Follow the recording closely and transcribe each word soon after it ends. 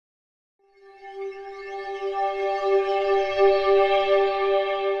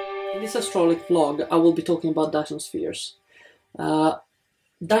this Astroholic Vlog, I will be talking about Dyson Spheres.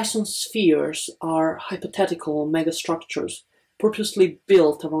 Dyson Spheres are hypothetical megastructures purposely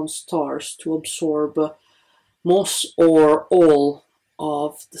built around stars to absorb most or all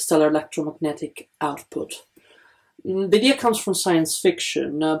of the stellar electromagnetic output. The idea comes from science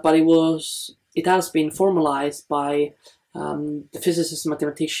fiction, but it has been formalized by the physicist and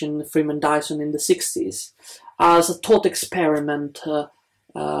mathematician Freeman Dyson in the 60s as a thought experiment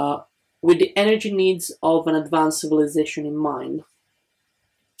with the energy needs of an advanced civilization in mind.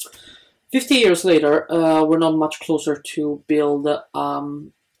 50 years later, we're not much closer to build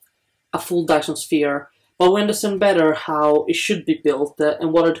a full Dyson Sphere, but we understand better how it should be built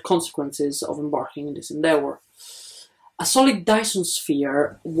and what are the consequences of embarking in this endeavour. A solid Dyson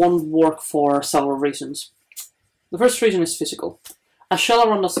Sphere won't work for several reasons. The first reason is physical. A shell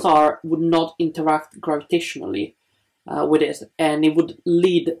around a star would not interact gravitationally with it, and it would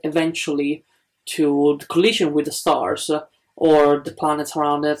lead eventually to the collision with the stars or the planets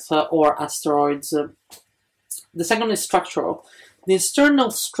around it or asteroids. The second is structural. The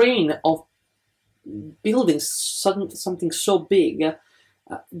external strain of building something so big,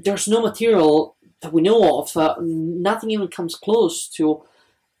 there's no material that we know of, nothing even comes close to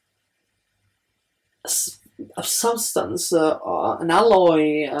a substance, an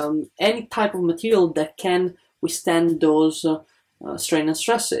alloy, any type of material that can withstand those strain and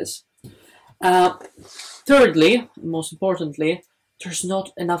stresses. Thirdly, most importantly, there's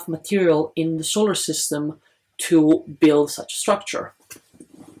not enough material in the solar system to build such a structure.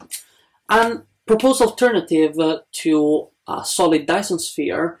 An proposed alternative to a solid Dyson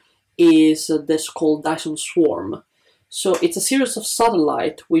Sphere is this called Dyson Swarm. So it's a series of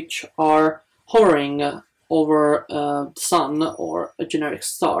satellites which are hovering over the sun or a generic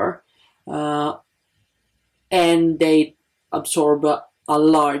star, and they absorb a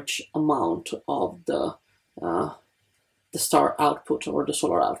large amount of the star output or the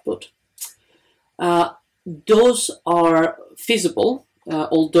solar output. Those are feasible,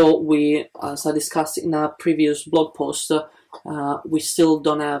 although we, as I discussed in a previous blog post, we still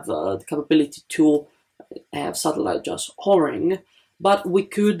don't have the capability to have satellite just hovering, but we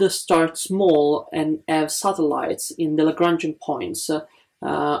could start small and have satellites in the Lagrangian points,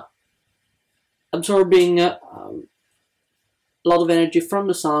 absorbing a lot of energy from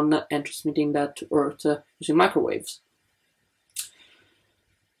the sun and transmitting that to Earth using microwaves.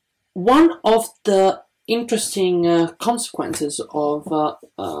 One of the interesting consequences of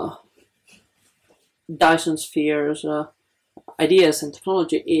Dyson Spheres ideas and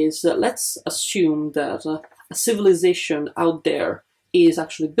technology is let's assume that a civilization out there is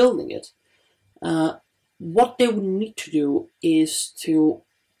actually building it. What they would need to do is to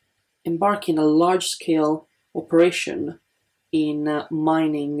embark in a large-scale operation in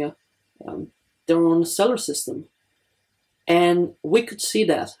mining their own solar system. And we could see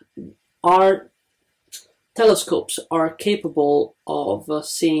that our telescopes are capable of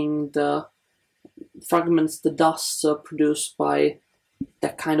seeing the fragments, the dust produced by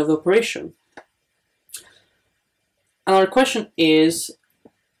that kind of operation. And our question is,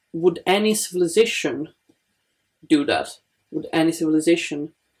 would any civilization do that? Would any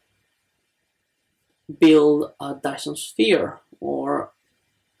civilization build a Dyson Sphere or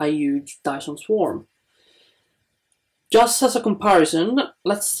a huge Dyson Swarm? Just as a comparison,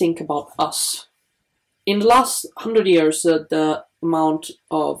 let's think about us. In the last 100 years, the amount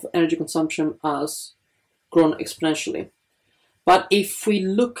of energy consumption has grown exponentially. But if we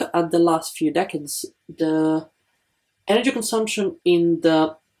look at the last few decades, the energy consumption in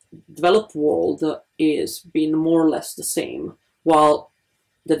the developed world is been more or less the same, while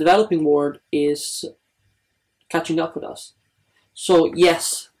the developing world is catching up with us. So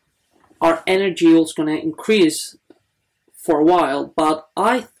yes, our energy is going to increase for a while, but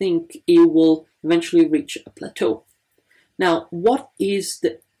I think it will eventually reach a plateau. Now, what is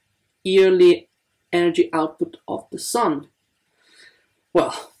the yearly energy output of the sun?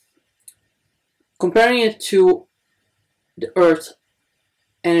 Well, comparing it to the Earth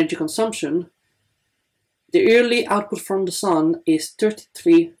energy consumption, the yearly output from the sun is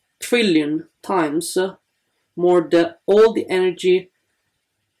 33 trillion times more than all the energy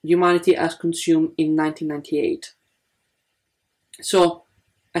humanity has consumed in 1998. So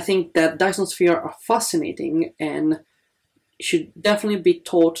I think that Dyson Sphere are fascinating and should definitely be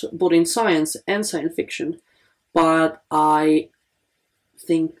taught both in science and science fiction, but I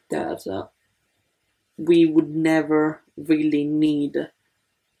think that we would never really need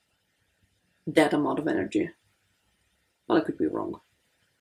that amount of energy. But I could be wrong.